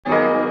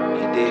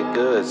did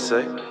good,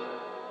 say.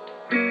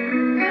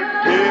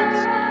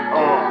 It's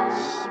a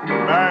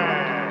smash.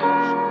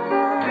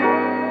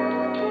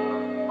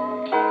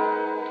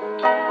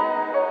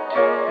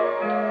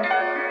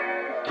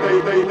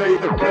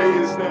 The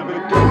players never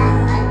do.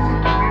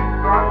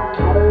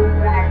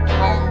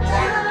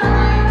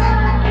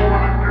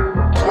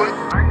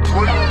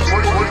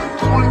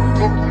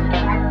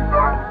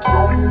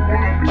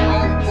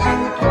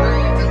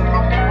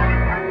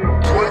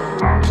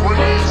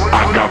 I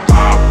got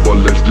 5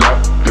 bullets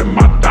left in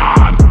my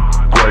dime.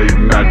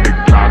 Grading at the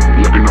clock,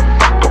 looking to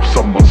fuck up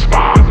someone's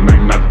vibes. May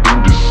not do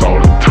this all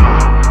the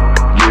time.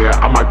 Yeah,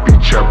 I might be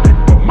cherry,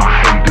 but my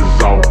hate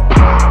is all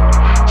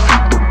pie.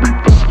 See the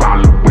reaper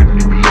smiling when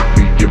you look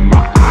me in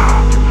my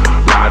eye.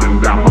 Riding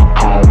down my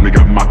cone, they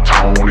got my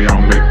Tony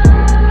on me.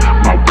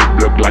 My whip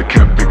look like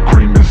heavy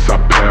cream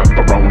inside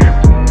pepperoni.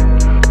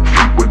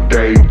 Feet with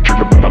day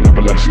drinking, but I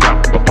never let it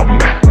stop up on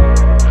me.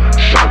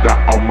 Shout out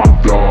on my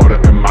Florida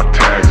and my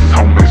Texas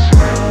homies.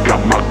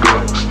 Got my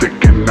gut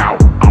sticking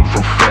out, I'm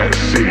from Fat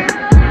City.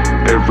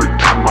 Every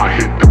time I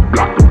hit the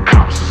block, the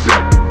cops is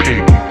at the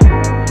piggy.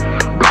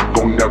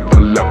 Blanco never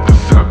left the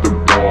 7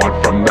 board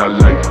from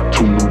LA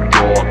to New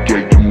York.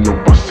 Yeah, you know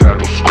I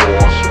settle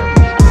scores.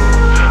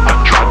 I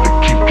tried to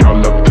keep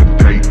y'all up to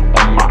date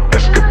on my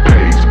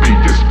escapades.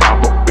 PS5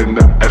 up in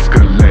the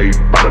Escalade,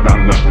 better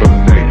than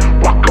Esplanade.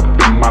 Walk up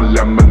in my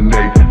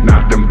lemonade,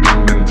 now them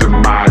demons in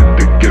my head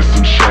to get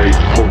some shade.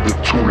 Pull the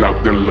tool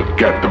out, then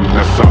look at the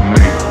mess I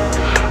made.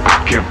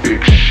 I can't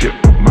fix shit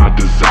but my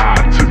desire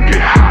to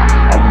get high.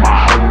 All my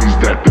homies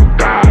that done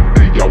died,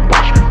 they all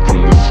watch me from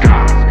the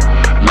sky.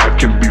 Life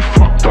can be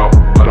fucked up,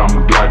 but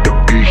I'm glad to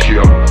be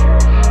here.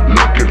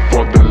 Looking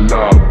for the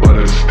love, but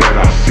instead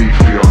I see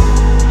fear.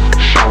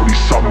 Shawty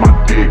saw my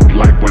dick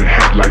like when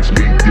headlights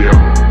meet there.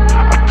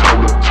 I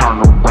told her turn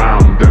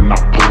around, then I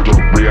pulled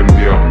her rear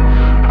near.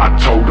 I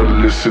told her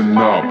listen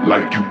up,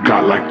 like you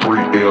got like 3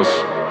 ears.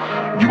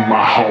 You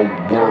my whole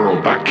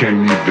world, I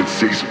can't even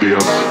see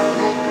spills.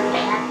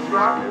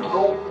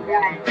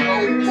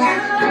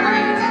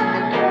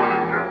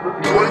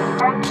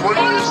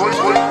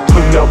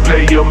 Pull up,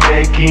 play your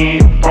Mac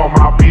in, on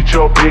my bitch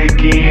up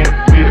again.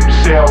 Whip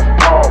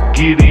self-talk,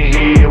 get in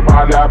here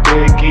while I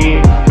back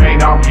in.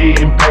 Man, I'm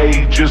getting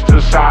paid just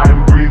to sigh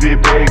and breathe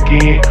it back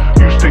in.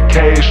 Used to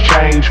cash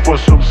change for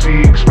some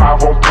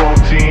 6-5 on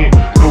protein.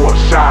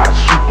 Northside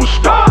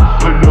superstar,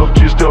 pull up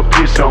just to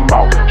piss them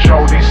off.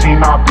 Shorty see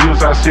my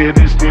bills, I said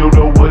it's still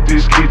the what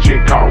this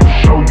kitchen costs.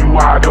 Show you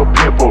how to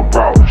pimp a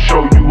bro,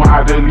 show you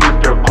how to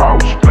lift a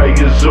cross.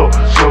 Players up,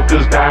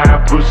 suckers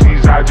down,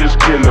 pussies, I just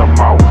kill them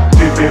all.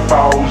 Tipping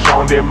balls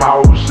on them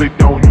hoes, they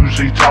don't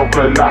usually talk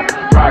a lot.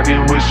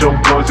 Riding with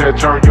some guns that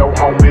turn your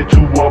home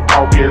into a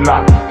parking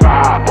lot.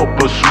 Fire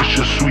up a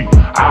swisher sweet,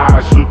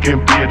 eyes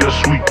looking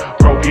bittersweet.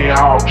 Broken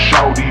heart,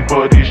 shorty,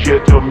 but it's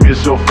yet to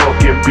miss a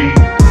fucking beat.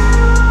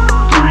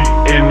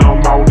 3 in the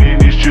morning,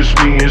 it's just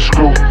me and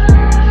Screw.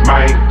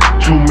 Man,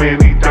 too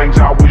many things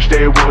I wish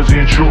that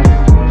wasn't true.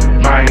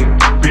 Man,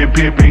 been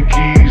pimping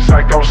keys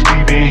like I'm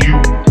Steven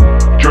Hugh.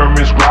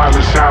 Germans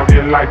growling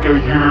sounding like a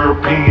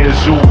European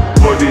zoo.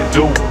 What it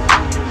do?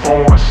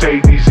 4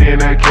 Mercedes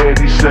in a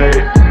caddy set.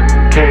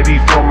 Caddy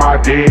for my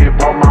dad,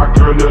 bought my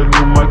girl a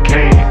new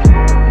mechanic.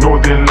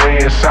 Northern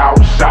land,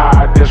 south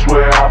side, that's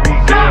where I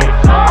began.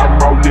 I'm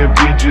rolling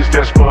bitches,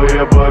 that's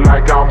forever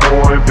like I'm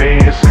more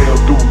advanced. Sail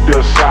through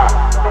the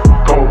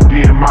side, gold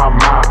in my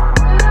mind.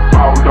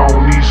 Out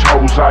on these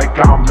hoes like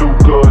I'm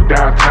Luca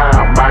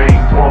downtown.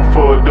 Man, 1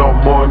 for the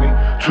money,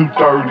 2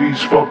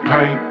 30s for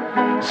paint.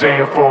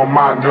 Zan for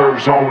my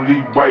nerves,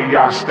 only way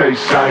I stay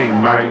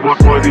sane, man.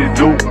 What it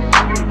do?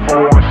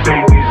 4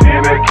 Mercedes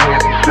in a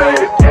caddy set.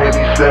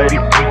 Caddy set,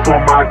 for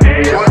my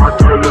dad, my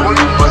girl a new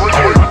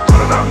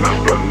mechanic.